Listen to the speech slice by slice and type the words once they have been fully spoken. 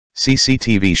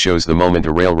CCTV shows the moment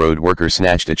a railroad worker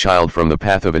snatched a child from the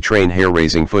path of a train.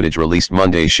 Hair-raising footage released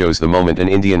Monday shows the moment an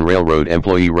Indian railroad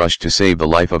employee rushed to save the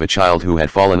life of a child who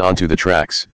had fallen onto the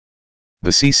tracks. The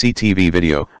CCTV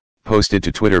video, posted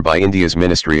to Twitter by India's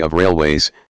Ministry of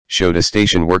Railways, showed a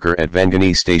station worker at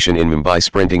Vangani station in Mumbai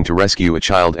sprinting to rescue a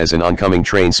child as an oncoming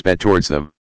train sped towards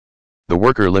them. The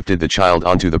worker lifted the child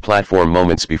onto the platform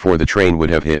moments before the train would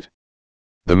have hit.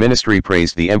 The ministry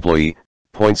praised the employee,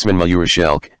 Pointsman Mayur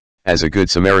Shelkhe, as a Good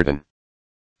Samaritan.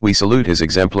 "We salute his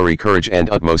exemplary courage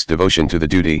and utmost devotion to the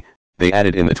duty," they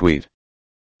added in the tweet.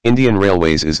 Indian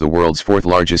Railways is the world's fourth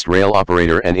largest rail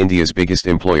operator and India's biggest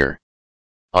employer.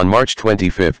 On March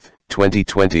 25,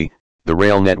 2020, the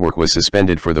rail network was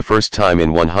suspended for the first time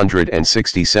in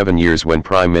 167 years when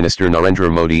Prime Minister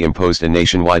Narendra Modi imposed a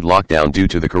nationwide lockdown due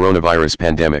to the coronavirus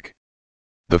pandemic.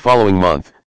 The following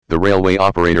month, the railway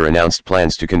operator announced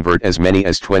plans to convert as many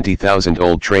as 20,000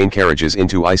 old train carriages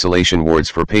into isolation wards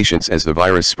for patients as the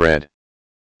virus spread.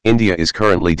 India is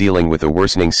currently dealing with a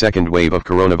worsening second wave of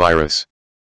coronavirus.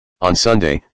 On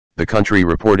Sunday, the country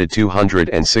reported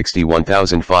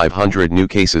 261,500 new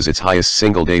cases, its highest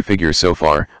single-day figure so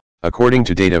far, according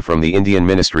to data from the Indian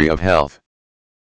Ministry of Health.